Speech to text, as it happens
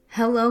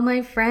Hello,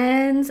 my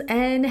friends,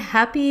 and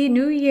Happy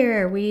New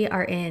Year. We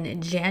are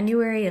in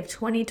January of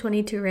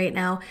 2022 right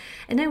now,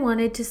 and I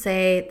wanted to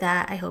say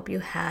that I hope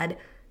you had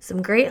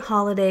some great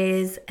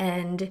holidays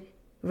and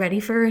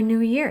ready for a new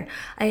year.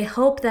 I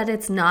hope that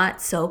it's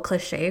not so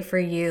cliche for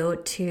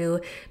you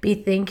to be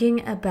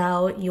thinking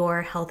about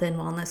your health and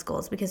wellness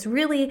goals, because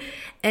really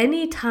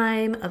any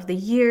time of the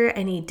year,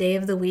 any day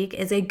of the week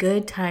is a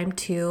good time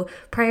to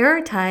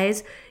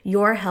prioritize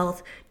your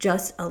health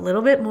just a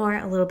little bit more,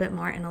 and a little bit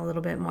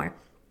more.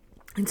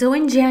 And so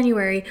in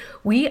January,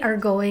 we are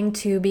going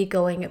to be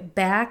going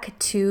back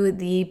to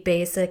the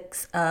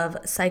basics of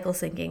cycle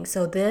syncing.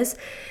 So this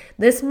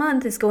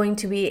month is going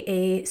to be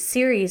a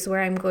series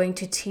where I'm going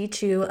to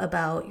teach you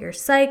about your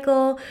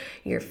cycle,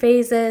 your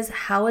phases,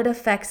 how it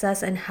affects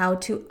us, and how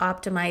to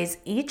optimize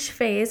each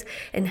phase,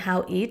 and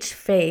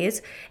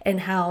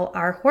how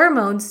our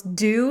hormones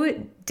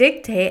do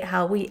dictate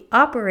how we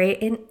operate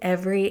in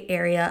every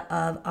area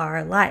of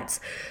our lives.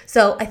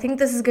 So I think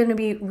this is going to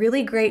be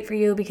really great for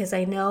you, because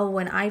I know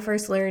when I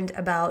first learned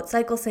about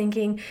cycle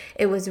syncing,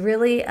 it was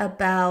really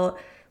about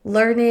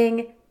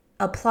learning,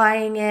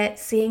 applying it,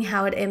 seeing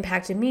how it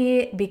impacted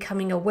me,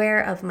 becoming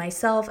aware of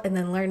myself, and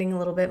then learning a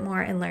little bit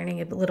more and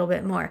learning a little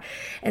bit more.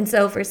 And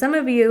so for some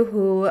of you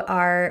who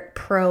are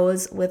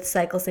pros with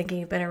cycle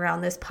syncing, you've been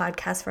around this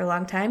podcast for a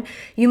long time,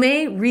 you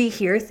may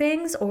rehear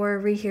things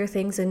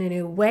in a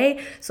new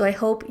way. So I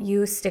hope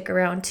you stick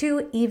around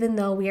too, even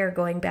though we are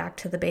going back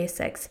to the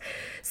basics.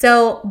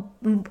 So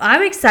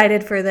I'm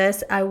excited for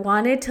this. I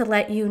wanted to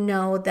let you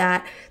know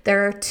that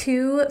there are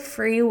 2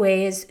 free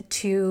ways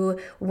to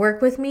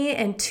work with me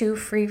and 2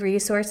 free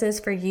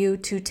resources for you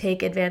to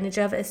take advantage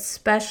of,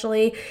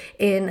 especially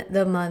in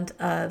the month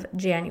of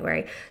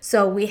January.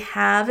 So we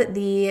have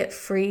the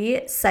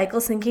free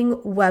cycle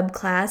syncing web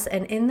class,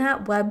 and in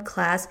that web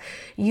class,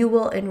 you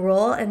will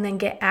enroll and then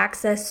get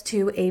access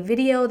to a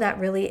video that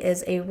really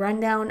is a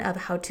rundown of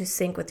how to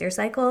sync with your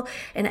cycle.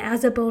 And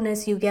as a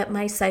bonus, you get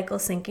my cycle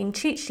syncing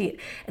cheat sheet.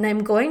 And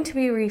I'm going to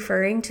be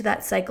referring to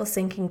that cycle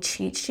syncing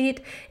cheat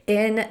sheet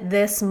in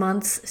this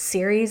month's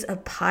series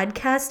of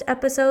podcast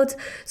episodes.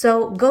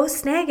 So go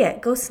snag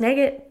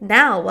it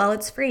now while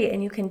it's free,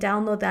 and you can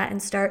download that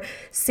and start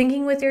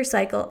syncing with your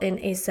cycle in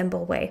a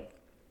simple way.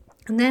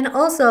 And then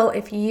also,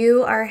 if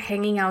you are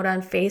hanging out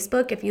on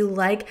Facebook, if you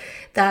like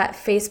that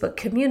Facebook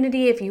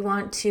community, if you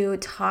want to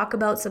talk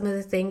about some of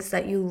the things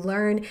that you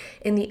learn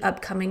in the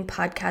upcoming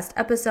podcast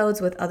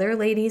episodes with other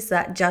ladies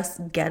that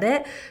just get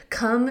it,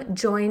 come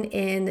join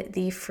in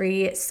the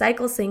free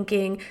Cycle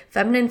Syncing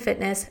Feminine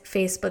Fitness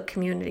Facebook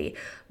community.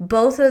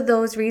 Both of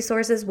those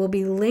resources will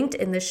be linked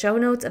in the show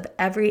notes of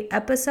every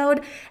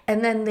episode,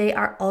 and then they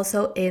are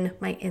also in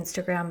my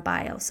Instagram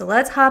bio. So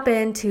let's hop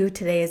into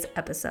today's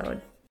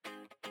episode.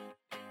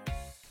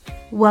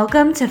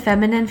 Welcome to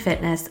Feminine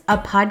Fitness, a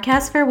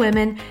podcast for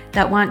women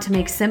that want to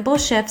make simple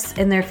shifts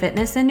in their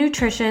fitness and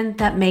nutrition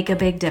that make a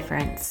big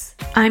difference.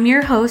 I'm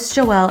your host,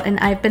 Joelle, and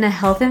I've been a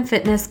health and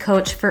fitness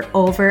coach for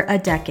over a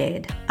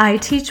decade. I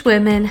teach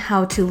women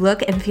how to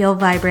look and feel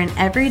vibrant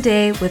every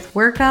day with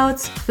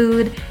workouts,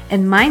 food,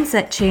 and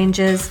mindset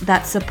changes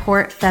that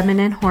support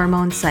feminine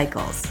hormone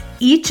cycles.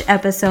 Each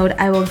episode,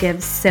 I will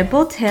give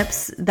simple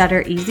tips that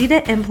are easy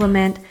to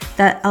implement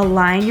that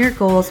align your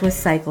goals with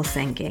cycle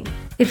syncing.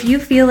 If you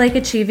feel like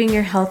achieving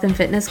your health and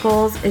fitness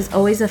goals is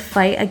always a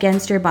fight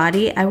against your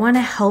body, I want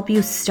to help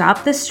you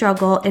stop the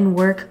struggle and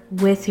work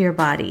with your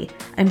body.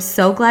 I'm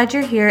so glad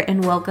you're here,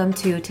 and welcome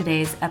to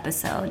today's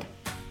episode.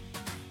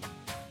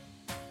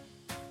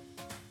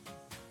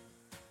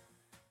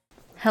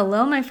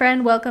 Hello, my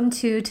friend. Welcome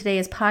to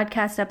today's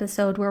podcast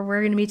episode, where we're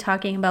going to be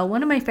talking about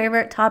one of my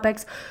favorite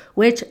topics,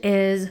 which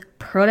is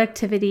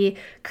productivity,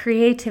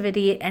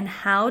 creativity, and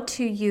how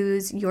to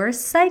use your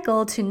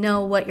cycle to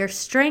know what your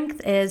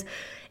strength is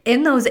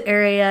in those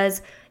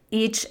areas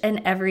each and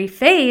every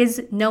phase,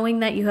 knowing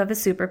that you have a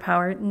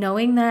superpower,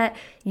 knowing that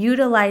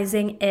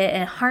utilizing it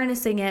and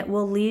harnessing it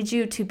will lead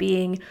you to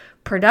being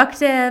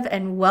productive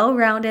and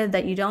well-rounded,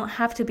 that you don't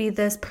have to be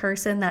this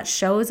person that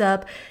shows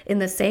up in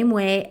the same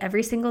way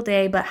every single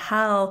day, but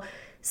how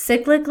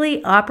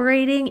cyclically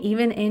operating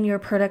even in your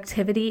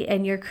productivity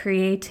and your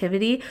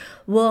creativity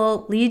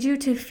will lead you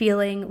to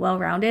feeling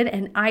well-rounded.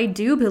 And I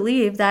do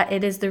believe that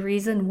it is the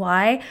reason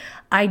why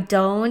I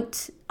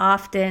don't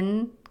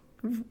often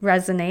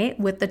resonate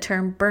with the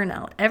term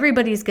burnout.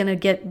 Everybody's going to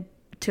get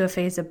to a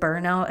phase of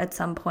burnout at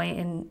some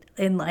point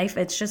in life.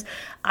 It's just,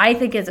 I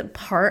think it's a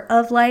part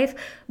of life,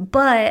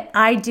 but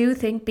I do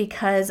think,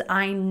 because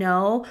I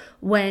know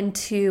when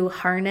to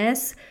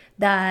harness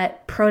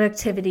that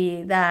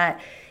productivity, that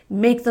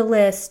make the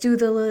list, do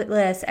the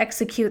list,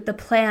 execute the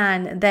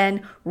plan,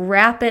 then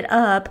wrap it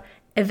up,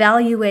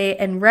 evaluate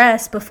and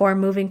rest before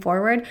moving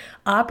forward.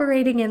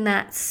 Operating in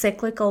that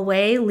cyclical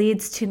way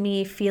leads to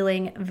me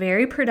feeling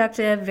very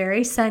productive,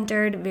 very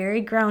centered, very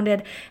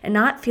grounded, and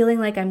not feeling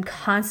like I'm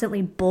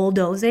constantly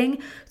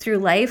bulldozing through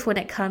life when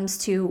it comes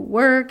to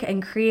work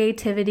and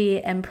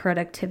creativity and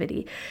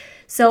productivity.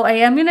 So I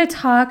am going to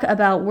talk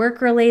about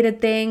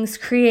work-related things,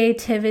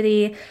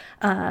 creativity,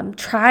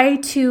 try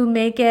to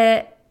make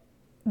it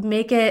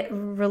make it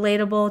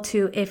relatable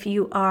to if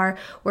you are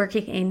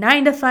working a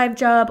 9-to-5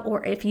 job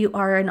or if you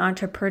are an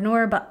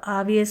entrepreneur, but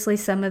obviously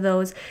some of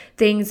those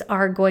things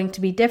are going to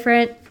be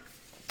different.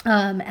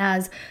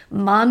 As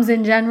moms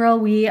in general,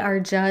 we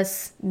are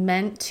just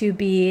meant to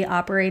be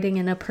operating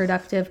in a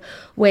productive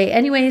way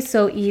anyway.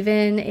 So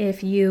even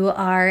if you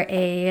are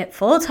a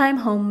full-time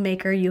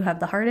homemaker, you have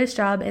the hardest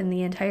job in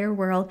the entire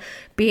world,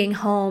 being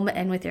home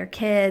and with your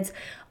kids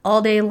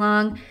all day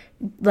long.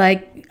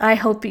 Like, I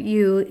hope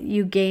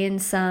you gain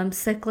some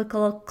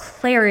cyclical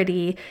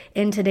clarity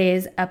in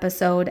today's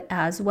episode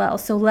as well.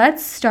 So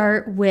let's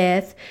start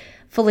with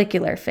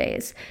follicular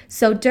phase.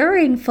 So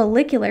during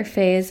follicular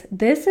phase,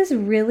 this is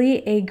really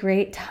a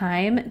great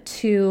time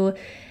to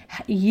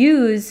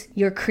use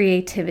your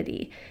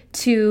creativity,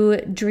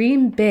 to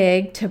dream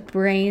big, to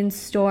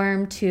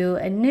brainstorm, to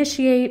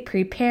initiate,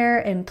 prepare,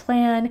 and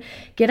plan.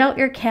 Get out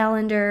your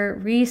calendar,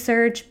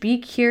 research, be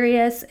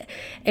curious,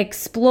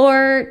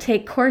 explore,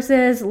 take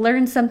courses,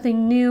 learn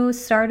something new,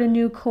 start a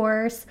new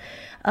course.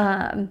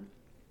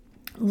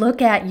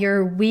 Look at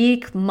your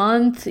week,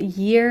 month,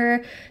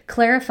 year,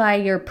 clarify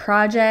your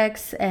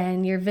projects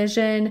and your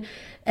vision,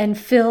 and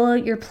fill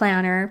your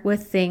planner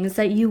with things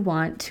that you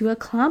want to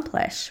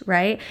accomplish,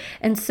 right?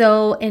 And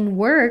so in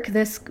work,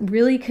 this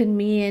really could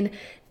mean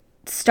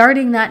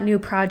starting that new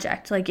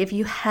project. Like if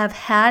you have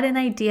had an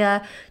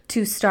idea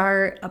to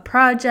start a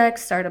project,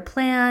 start a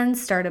plan,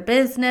 start a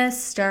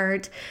business,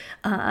 start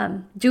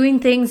doing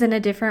things in a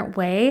different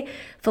way,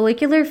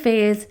 follicular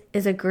phase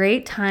is a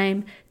great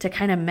time to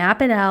kind of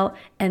map it out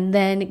and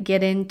then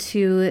get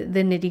into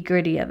the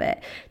nitty-gritty of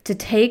it, to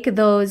take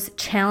those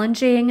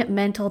challenging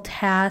mental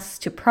tasks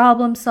to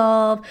problem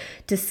solve,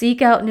 to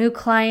seek out new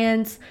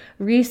clients,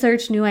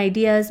 research new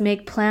ideas,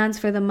 make plans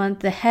for the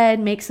month ahead,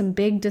 make some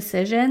big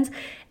decisions,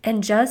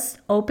 and just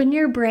open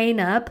your brain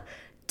up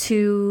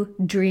to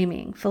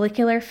dreaming.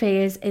 Follicular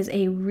phase is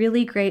a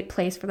really great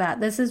place for that.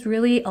 This is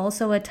really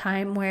also a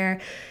time where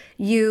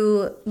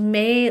you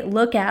may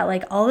look at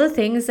like all the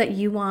things that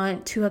you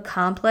want to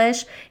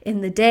accomplish in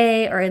the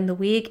day or in the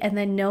week, and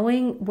then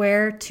knowing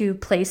where to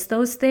place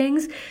those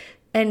things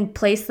and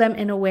place them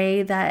in a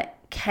way that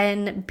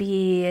can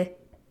be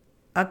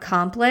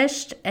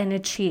accomplished and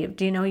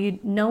achieved.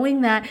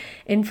 Knowing that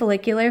in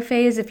follicular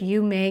phase, if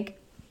you make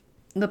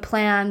the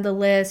plan, the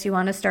list, you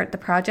want to start the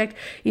project,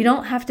 you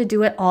don't have to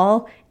do it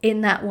all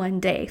in that one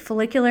day.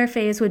 Follicular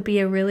phase would be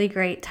a really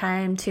great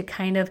time to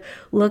kind of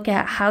look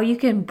at how you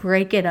can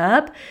break it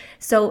up.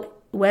 So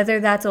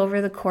whether that's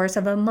over the course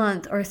of a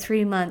month or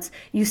 3 months,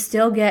 you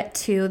still get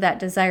to that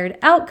desired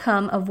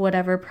outcome of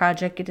whatever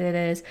project it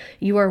is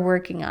you are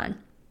working on.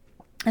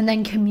 And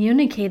then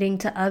communicating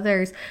to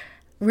others,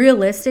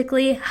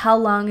 realistically, how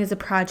long is a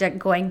project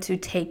going to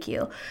take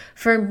you?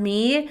 For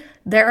me,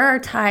 there are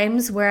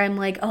times where I'm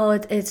like, oh,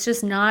 it's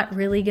just not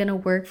really going to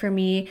work for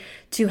me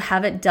to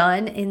have it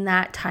done in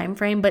that time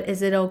frame, but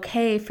is it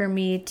okay for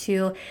me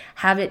to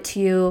have it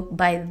to you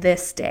by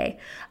this day?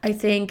 I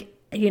think,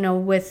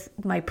 with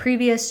my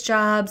previous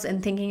jobs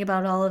and thinking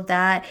about all of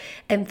that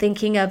and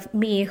thinking of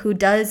me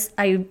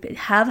I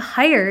have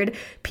hired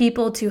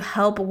people to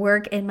help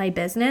work in my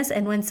business.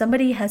 And when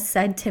somebody has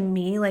said to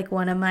me, like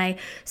one of my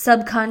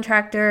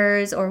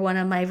subcontractors or one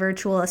of my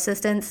virtual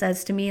assistants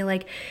says to me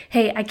like,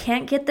 hey, I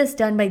can't get this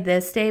done by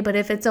this day, but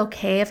if it's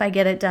okay if I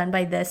get it done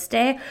by this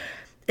day,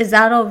 is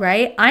that all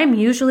right? I'm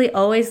usually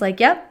always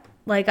like, yep.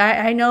 Like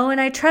I know and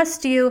I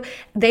trust you.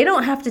 They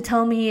don't have to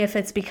tell me if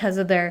it's because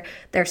of their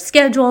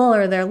schedule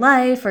or their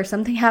life or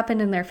something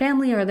happened in their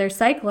family or their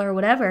cycle or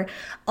whatever.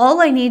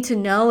 All I need to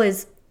know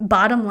is,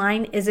 bottom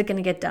line, is it going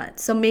to get done?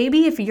 So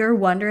maybe if you're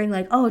wondering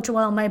like, oh,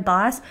 Joelle, my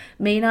boss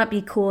may not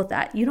be cool with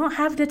that. You don't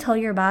have to tell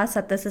your boss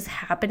that this is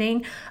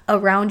happening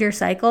around your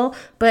cycle.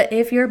 But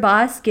if your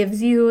boss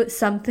gives you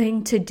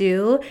something to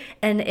do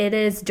and it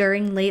is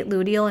during late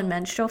luteal and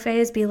menstrual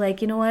phase, be like,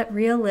 you know what,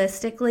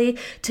 realistically,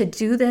 to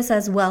do this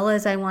as well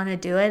as I want to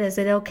do it, is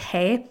it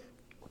okay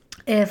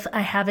if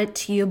I have it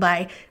to you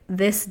by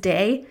this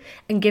day?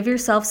 And give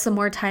yourself some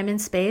more time and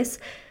space.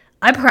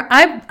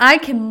 I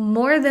can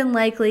more than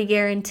likely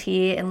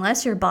guarantee,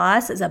 unless your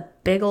boss is a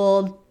big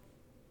old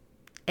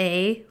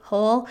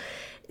a-hole,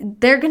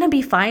 they're going to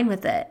be fine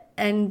with it.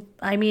 And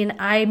I mean,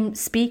 I'm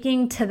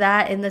speaking to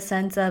that in the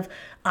sense of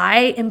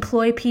I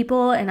employ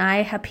people and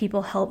I have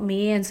people help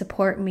me and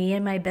support me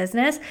in my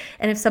business.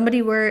 And if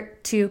somebody were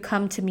to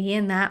come to me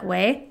in that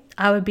way,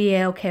 I would be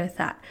okay with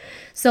that.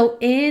 So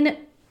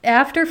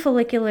after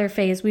follicular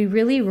phase, we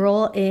really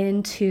roll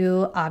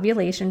into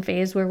ovulation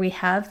phase, where we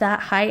have that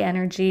high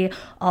energy.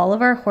 All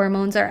of our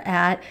hormones are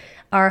at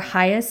our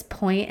highest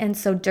point. And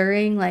so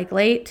during like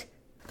late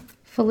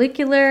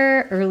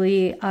follicular,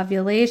 early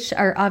ovulation,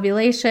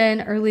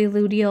 early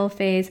luteal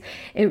phase,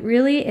 it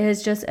really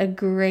is just a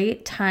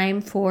great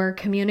time for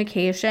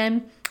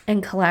communication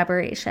and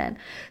collaboration.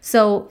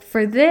 So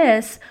for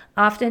this,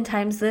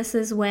 oftentimes this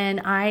is when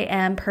I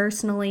am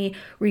personally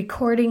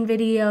recording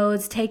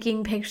videos,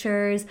 taking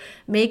pictures,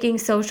 making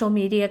social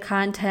media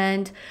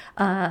content,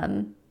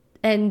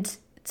 and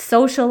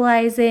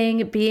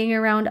socializing, being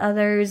around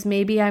others.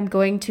 Maybe I'm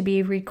going to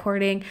be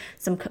recording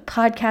some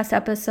podcast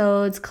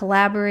episodes,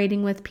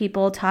 collaborating with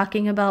people,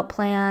 talking about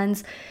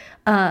plans,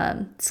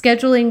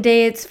 scheduling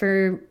dates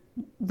for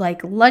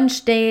like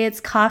lunch dates,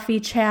 coffee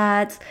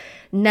chats,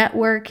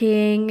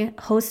 networking,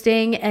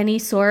 hosting any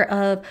sort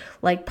of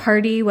like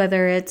party,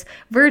 whether it's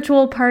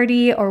virtual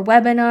party or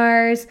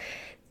webinars.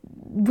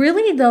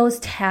 Really those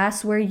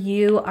tasks where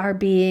you are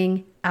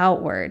being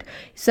outward.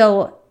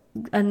 So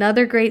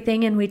another great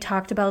thing, and we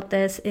talked about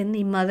this in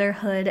the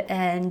motherhood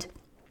and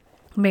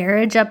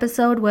marriage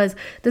episode, was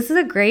this is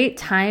a great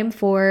time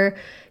for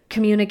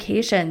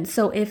communication.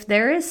 So if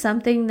there is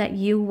something that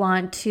you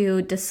want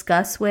to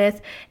discuss with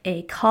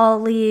a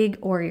colleague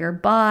or your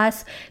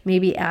boss,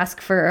 maybe ask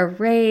for a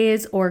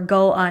raise or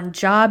go on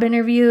job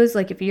interviews,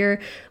 like if you're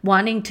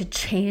wanting to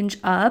change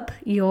up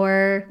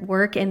your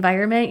work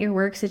environment, your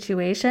work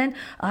situation,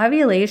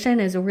 ovulation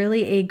is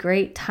really a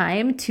great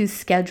time to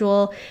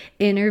schedule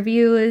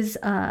interviews,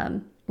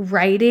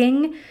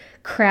 writing,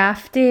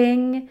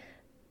 crafting,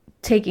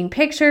 taking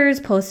pictures,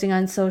 posting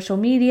on social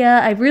media.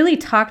 I really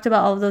talked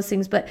about all of those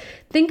things, but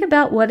think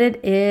about what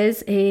it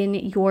is in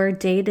your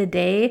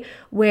day-to-day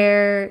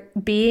where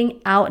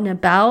being out and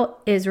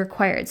about is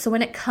required. So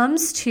when it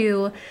comes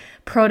to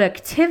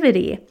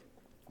productivity,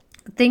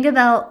 think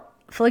about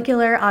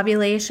follicular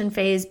ovulation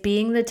phase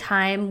being the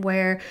time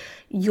where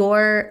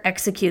you're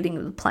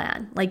executing the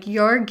plan, like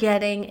you're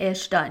getting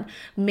ish done.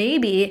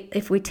 Maybe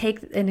if we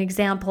take an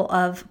example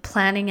of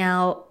planning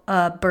out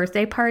a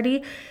birthday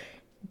party,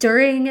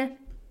 during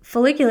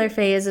follicular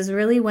phase is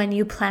really when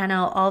you plan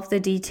out all of the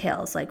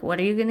details, like what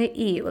are you going to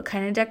eat? What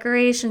kind of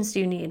decorations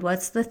do you need?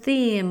 What's the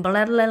theme?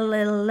 Blah, blah,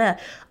 blah, blah.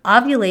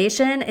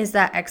 Ovulation is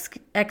that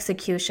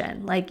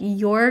execution. Like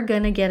you're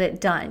going to get it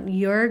done.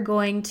 You're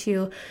going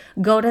to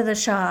go to the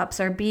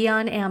shops or be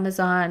on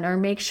Amazon or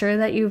make sure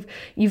that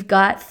you've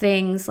got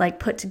things like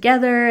put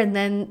together and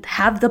then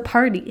have the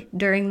party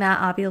during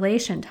that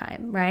ovulation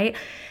time, right?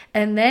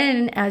 And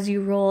then as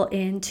you roll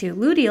into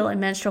luteal and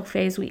menstrual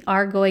phase, we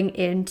are going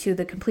into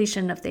the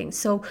completion of things.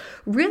 So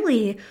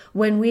really,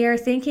 when we are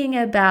thinking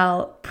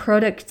about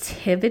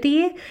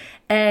productivity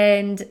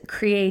and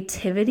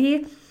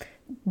creativity,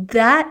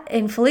 that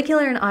in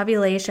follicular and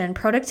ovulation,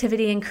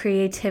 productivity and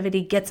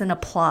creativity gets an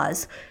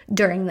applause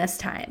during this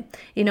time.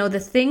 You know, the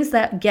things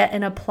that get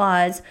an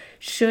applause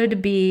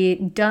should be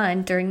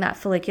done during that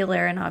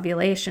follicular and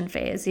ovulation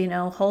phase, you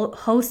know,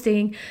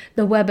 hosting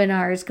the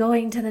webinars,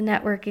 going to the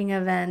networking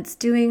events,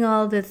 doing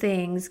all the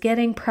things,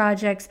 getting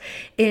projects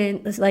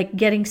in, like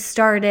getting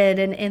started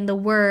and in the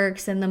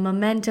works and the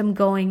momentum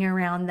going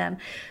around them.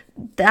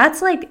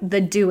 That's like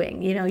the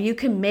doing. You know, you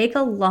can make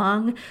a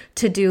long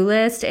to-do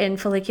list in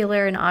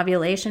follicular and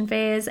ovulation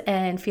phase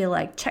and feel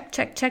like check,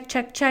 check, check,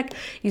 check, check.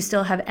 You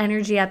still have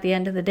energy at the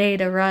end of the day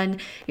to run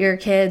your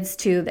kids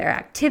to their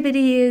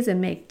activities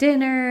and make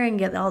dinner and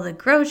get all the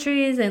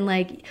groceries, and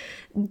like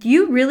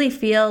you really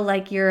feel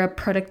like you're a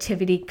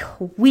productivity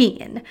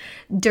queen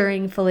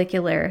during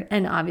follicular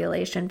and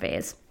ovulation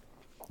phase.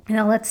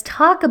 Now let's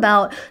talk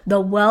about the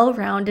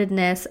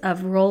well-roundedness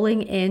of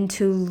rolling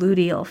into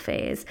luteal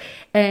phase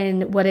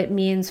and what it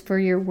means for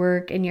your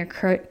work and your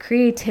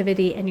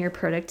creativity and your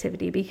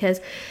productivity.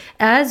 Because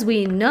as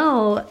we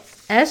know,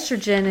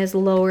 estrogen is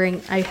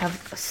lowering. I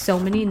have so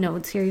many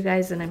notes here, you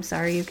guys, and I'm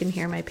sorry you can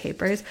hear my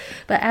papers.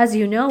 But as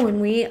you know, when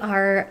we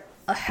are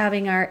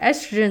having our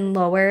estrogen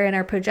lower and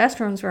our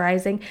progesterone's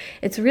rising,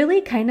 it's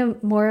really kind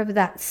of more of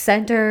that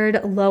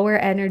centered, lower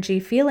energy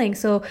feeling.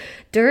 So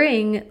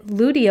during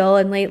luteal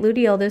and late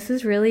luteal, this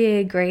is really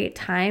a great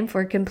time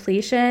for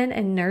completion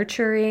and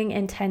nurturing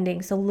and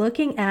tending. So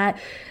looking at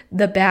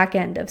the back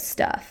end of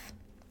stuff.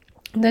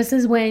 This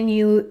is when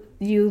you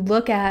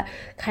look at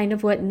kind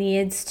of what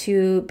needs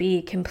to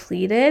be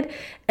completed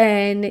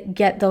and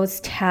get those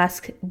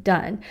tasks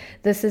done.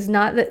 This is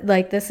not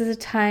like this is a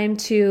time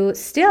to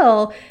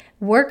still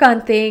work on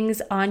things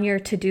on your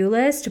to-do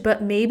list,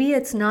 but maybe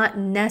it's not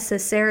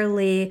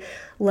necessarily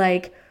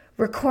like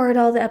record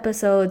all the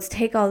episodes,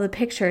 take all the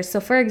pictures. So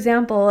for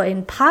example,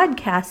 in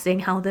podcasting,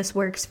 how this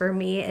works for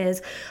me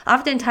is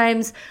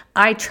oftentimes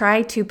I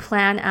try to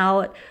plan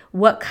out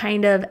what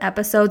kind of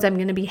episodes I'm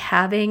going to be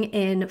having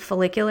in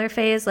follicular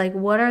phase. Like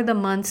what are the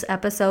month's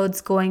episodes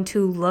going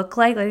to look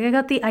like? Like I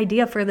got the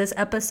idea for this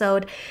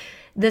episode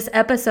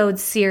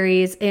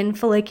series in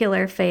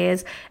follicular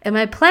phase, and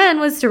my plan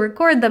was to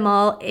record them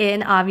all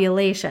in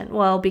ovulation.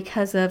 Well,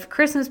 because of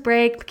Christmas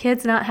break,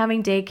 kids not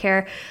having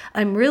daycare,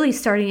 I'm really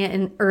starting it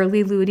in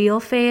early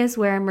luteal phase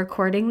where I'm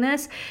recording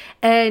this,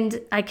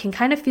 and I can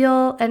kind of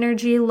feel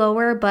energy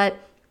lower, but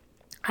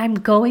I'm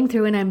going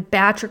through and I'm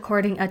batch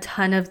recording a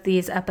ton of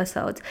these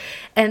episodes.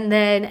 And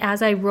then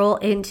as I roll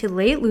into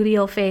late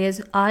luteal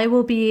phase, I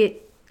will be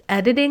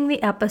editing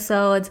the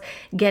episodes,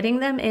 getting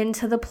them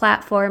into the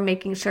platform,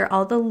 making sure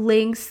all the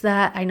links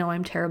that, I know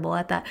I'm terrible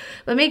at that,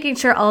 but making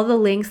sure all the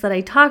links that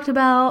I talked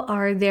about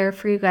are there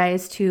for you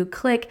guys to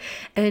click,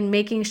 and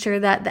making sure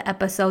that the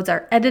episodes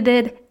are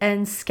edited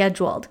and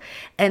scheduled.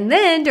 And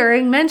then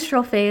during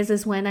menstrual phase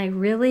is when I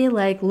really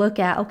look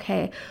at,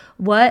 okay,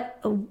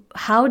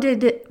 how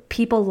did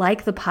people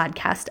like the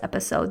podcast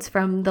episodes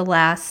from the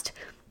last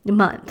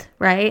month,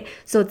 right?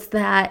 So it's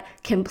that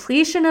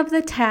completion of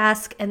the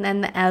task and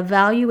then the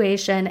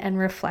evaluation and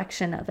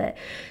reflection of it.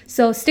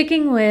 So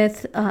sticking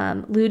with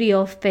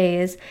luteal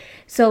phase,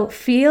 so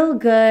feel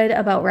good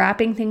about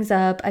wrapping things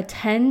up,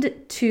 attend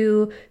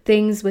to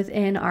things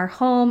within our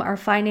home, our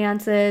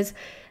finances,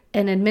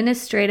 an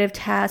administrative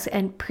task,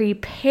 and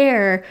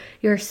prepare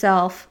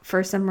yourself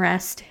for some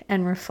rest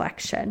and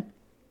reflection.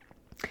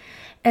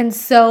 And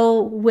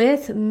so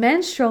with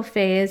menstrual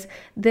phase,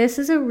 this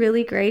is a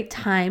really great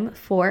time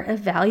for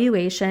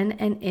evaluation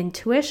and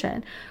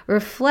intuition.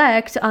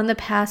 Reflect on the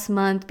past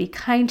month, be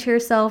kind to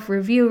yourself,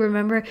 review.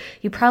 Remember,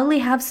 you probably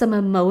have some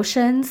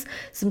emotions,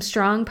 some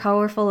strong,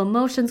 powerful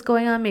emotions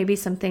going on. Maybe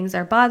some things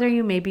are bothering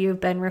you. Maybe you've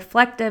been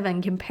reflective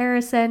and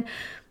comparison.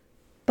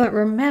 But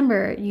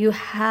remember, you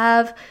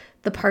have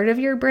the part of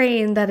your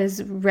brain that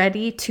is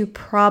ready to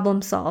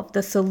problem solve.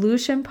 The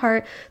solution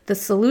part, the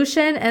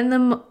solution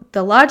and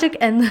the logic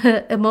and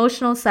the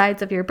emotional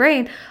sides of your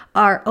brain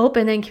are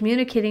open and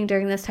communicating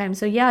during this time.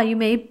 So yeah, you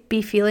may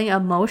be feeling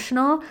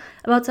emotional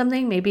about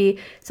something. Maybe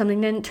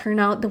something didn't turn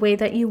out the way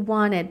that you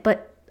wanted,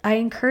 but I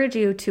encourage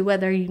you to,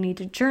 whether you need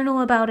to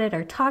journal about it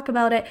or talk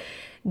about it,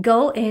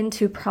 go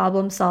into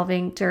problem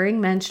solving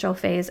during menstrual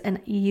phase, and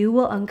you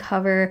will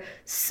uncover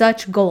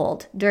such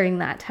gold during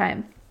that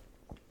time.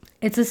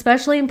 It's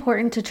especially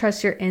important to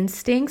trust your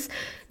instincts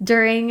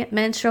during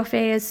menstrual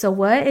phase. So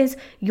what is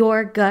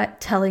your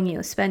gut telling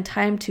you? Spend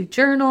time to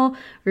journal,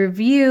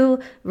 review,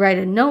 write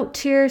a note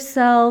to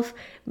yourself,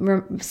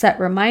 set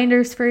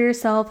reminders for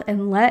yourself,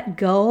 and let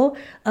go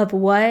of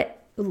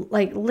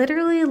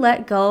literally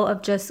let go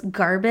of just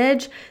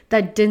garbage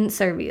that didn't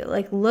serve you.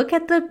 Look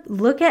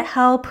at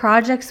how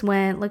projects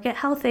went, look at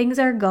how things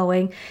are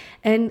going,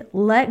 and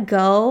let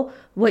go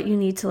what you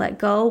need to let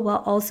go,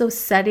 while also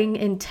setting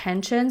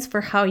intentions for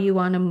how you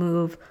want to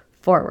move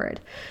forward.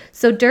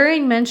 So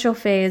during menstrual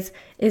phase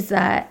is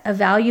that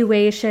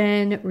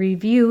evaluation,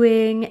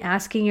 reviewing,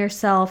 asking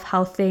yourself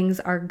how things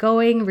are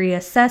going,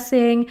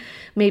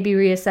 maybe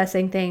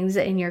reassessing things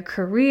in your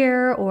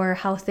career or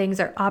how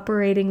things are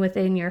operating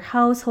within your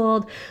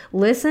household.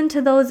 Listen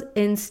to those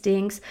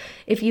instincts.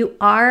 If you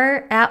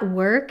are at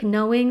work,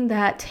 knowing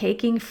that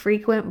taking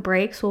frequent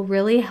breaks will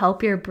really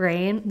help your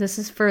brain. This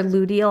is for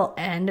luteal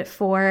and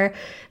for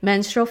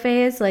menstrual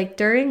phase.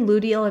 During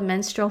luteal and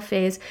menstrual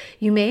phase,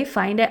 you may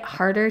find it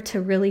harder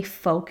to really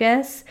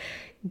focus.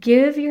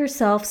 Give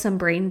yourself some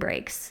brain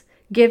breaks.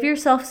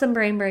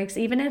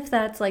 Even if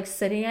that's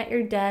sitting at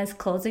your desk,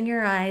 closing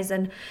your eyes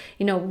and,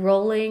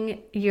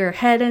 rolling your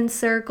head in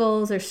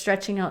circles or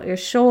stretching out your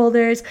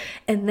shoulders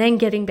and then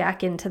getting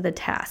back into the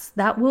task.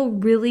 That will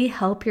really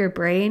help your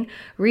brain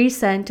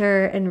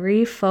recenter and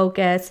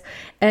refocus,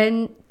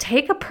 and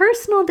take a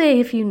personal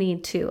day if you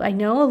need to. I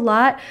know a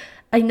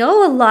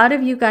lot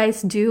of you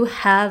guys do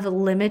have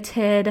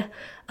limited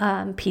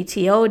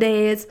PTO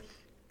days,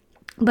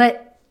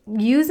 but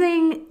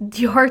using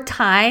your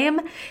time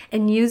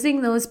and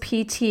using those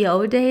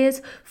PTO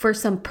days for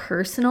some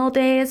personal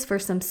days, for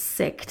some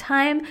sick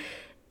time,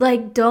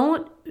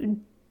 don't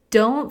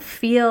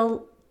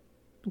feel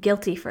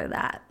guilty for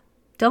that.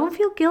 Don't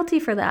feel guilty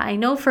for that. I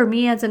know for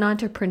me as an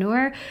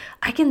entrepreneur,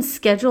 I can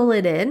schedule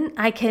it in.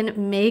 I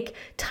can make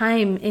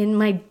time in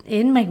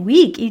my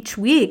week, each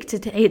week, to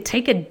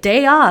take a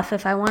day off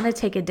if I want to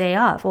take a day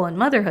off. Well, in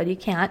motherhood, you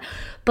can't,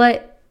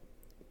 but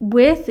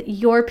with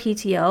your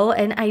PTO,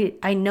 and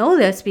I know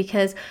this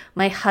because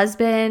my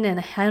husband and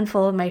a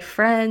handful of my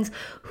friends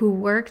who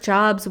work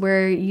jobs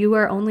where you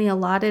are only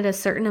allotted a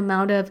certain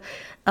amount of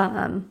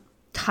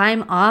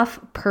time off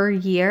per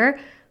year,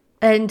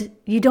 and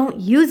you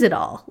don't use it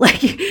all.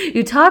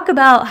 You talk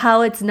about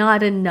how it's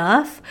not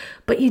enough,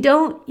 but you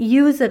don't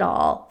use it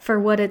all for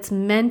what it's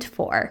meant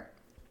for.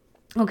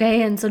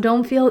 Okay, and so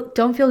don't feel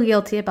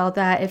guilty about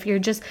that if you're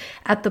just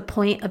at the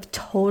point of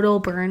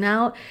total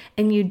burnout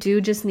and you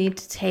do just need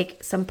to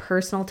take some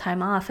personal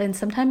time off. And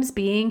sometimes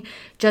being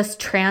just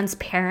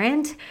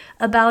transparent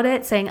about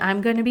it, saying I'm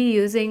going to be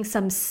using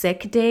some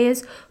sick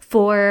days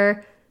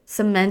for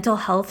some mental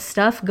health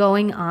stuff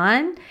going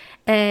on,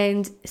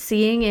 and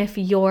seeing if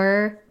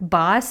your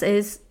boss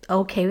is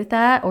okay with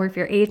that or if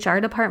your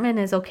HR department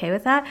is okay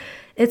with that,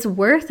 it's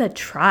worth a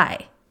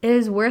try. It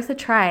is worth a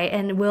try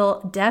and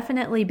will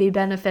definitely be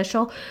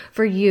beneficial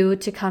for you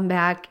to come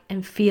back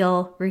and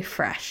feel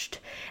refreshed.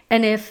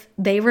 And if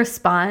they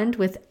respond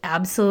with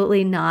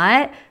absolutely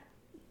not,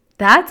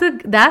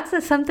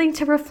 that's something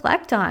to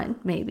reflect on,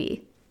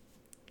 maybe.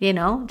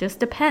 Just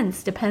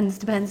depends.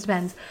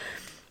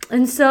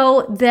 And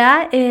so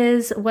that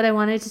is what I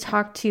wanted to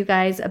talk to you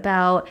guys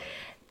about.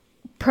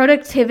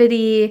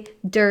 productivity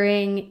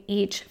during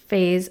each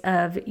phase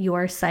of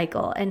your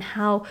cycle, and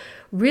how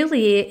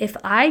really, if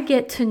I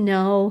get to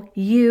know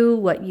you,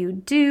 what you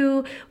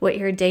do, what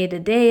your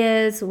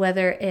day-to-day is,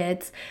 whether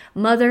it's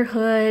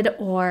motherhood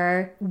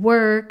or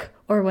work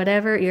or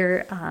whatever,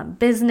 your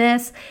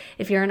business,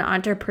 if you're an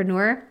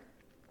entrepreneur,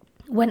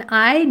 when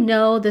I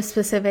know the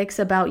specifics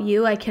about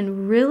you, I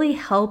can really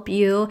help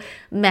you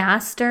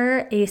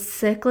master a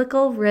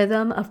cyclical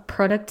rhythm of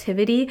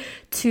productivity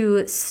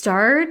to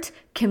start,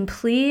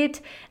 complete,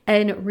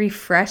 and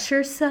refresh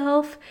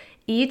yourself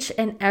each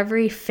and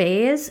every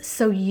phase,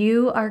 so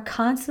you are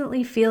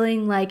constantly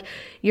feeling like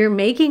you're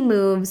making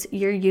moves,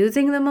 you're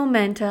using the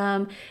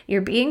momentum,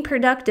 you're being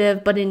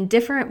productive, but in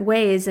different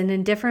ways and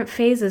in different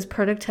phases,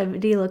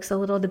 productivity looks a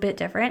little bit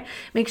different.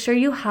 Make sure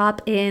you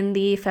hop in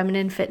the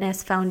Feminine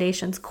Fitness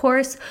Foundations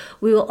course.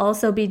 We will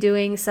also be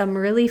doing some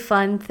really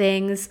fun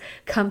things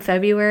come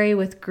February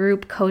with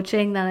group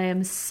coaching that I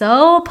am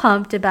so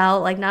pumped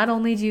about. Like, not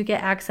only do you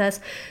get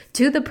access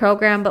to the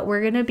program, but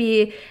we're going to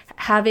be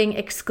having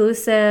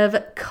exclusive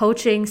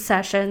coaching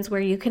sessions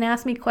where you can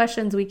ask me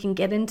questions. We can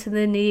get into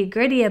the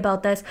nitty-gritty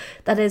about this.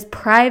 That is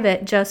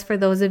private, just for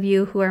those of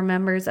you who are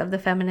members of the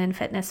Feminine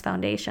Fitness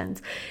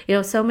Foundations. You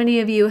know, so many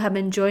of you have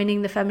been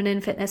joining the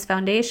Feminine Fitness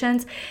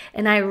Foundations,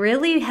 and I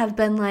really have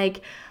been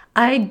like,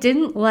 I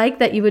didn't like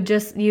that you would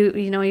just,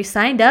 you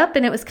signed up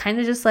and it was kind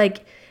of just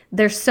like,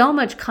 there's so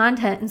much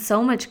content and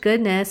so much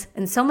goodness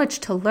and so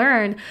much to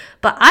learn,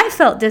 but I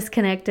felt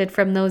disconnected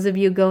from those of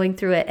you going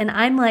through it. And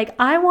I'm like,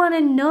 I want to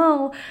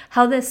know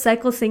how this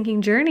cycle syncing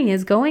journey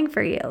is going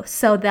for you.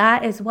 So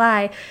that is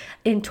why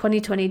in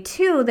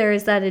 2022, there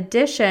is that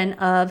addition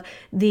of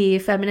the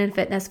Feminine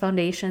Fitness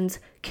Foundation's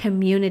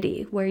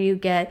community, where you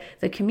get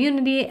the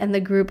community and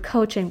the group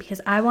coaching, because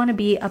I want to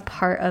be a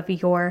part of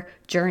your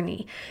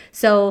journey.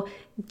 So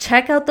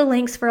check out the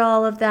links for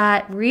all of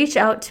that. Reach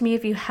out to me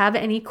if you have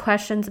any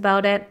questions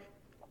about it.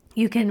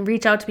 You can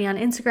reach out to me on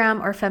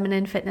Instagram or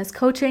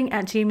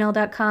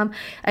femininefitnesscoaching@gmail.com.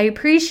 I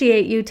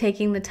appreciate you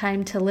taking the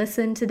time to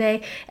listen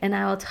today, and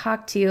I will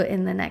talk to you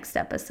in the next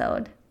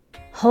episode.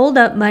 Hold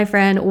up, my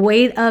friend.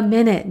 Wait a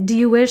minute. Do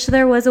you wish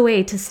there was a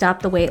way to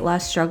stop the weight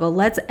loss struggle?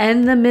 Let's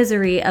end the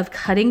misery of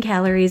cutting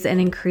calories and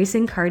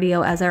increasing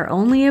cardio as our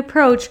only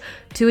approach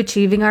to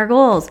achieving our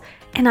goals.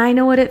 And I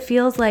know what it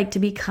feels like to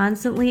be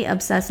constantly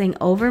obsessing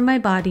over my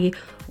body,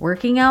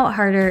 working out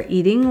harder,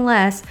 eating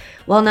less,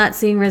 while not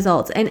seeing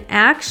results, and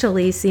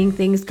actually seeing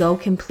things go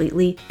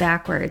completely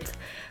backwards.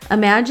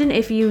 Imagine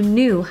if you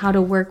knew how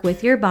to work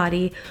with your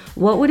body.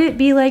 What would it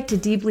be like to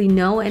deeply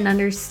know and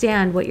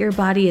understand what your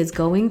body is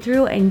going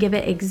through and give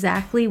it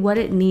exactly what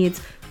it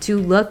needs to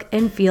look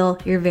and feel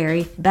your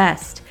very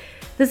best?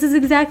 This is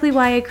exactly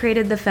why I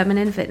created the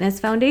Feminine Fitness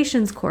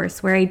Foundations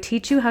course, where I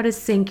teach you how to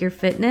sync your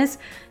fitness,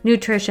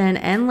 nutrition,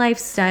 and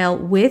lifestyle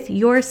with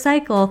your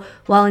cycle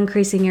while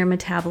increasing your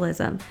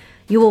metabolism.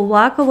 You will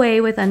walk away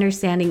with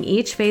understanding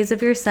each phase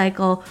of your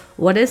cycle,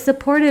 what is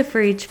supportive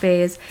for each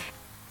phase,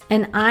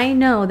 and I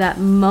know that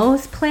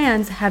most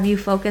plans have you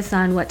focus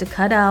on what to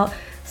cut out,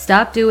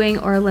 stop doing,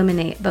 or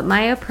eliminate. But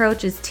my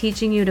approach is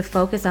teaching you to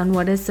focus on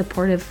what is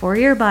supportive for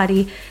your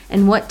body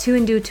and what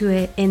to do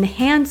to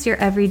enhance your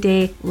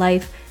everyday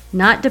life,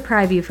 not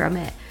deprive you from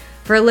it.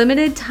 For a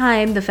limited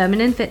time, the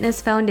Feminine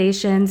Fitness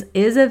Foundations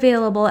is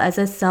available as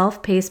a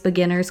self-paced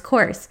beginner's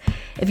course.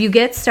 If you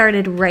get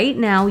started right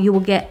now, you will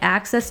get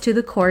access to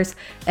the course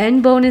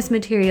and bonus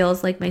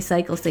materials like my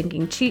cycle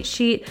syncing cheat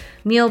sheet,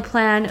 meal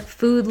plan,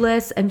 food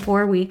list, and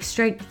 4-week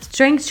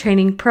strength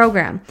training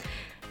program.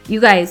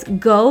 You guys,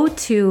 go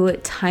to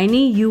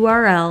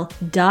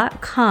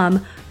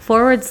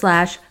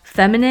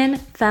tinyurl.com/Feminine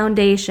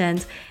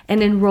Foundations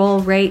and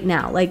enroll right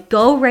now. Like,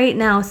 go right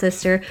now,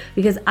 sister,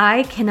 because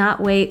I cannot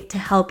wait to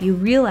help you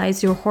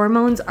realize your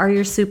hormones are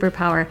your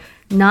superpower,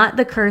 not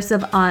the curse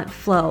of Aunt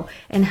Flo,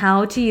 and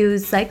how to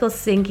use cycle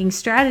syncing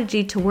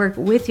strategy to work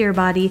with your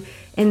body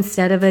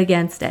instead of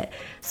against it.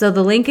 So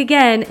the link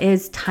again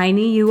is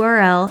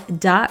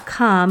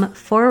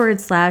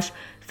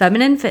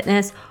tinyurl.com/Feminine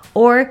Fitness,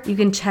 or you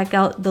can check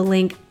out the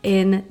link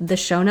in the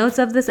show notes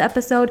of this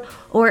episode,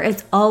 or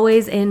it's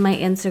always in my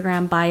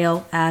Instagram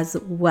bio as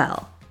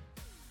well.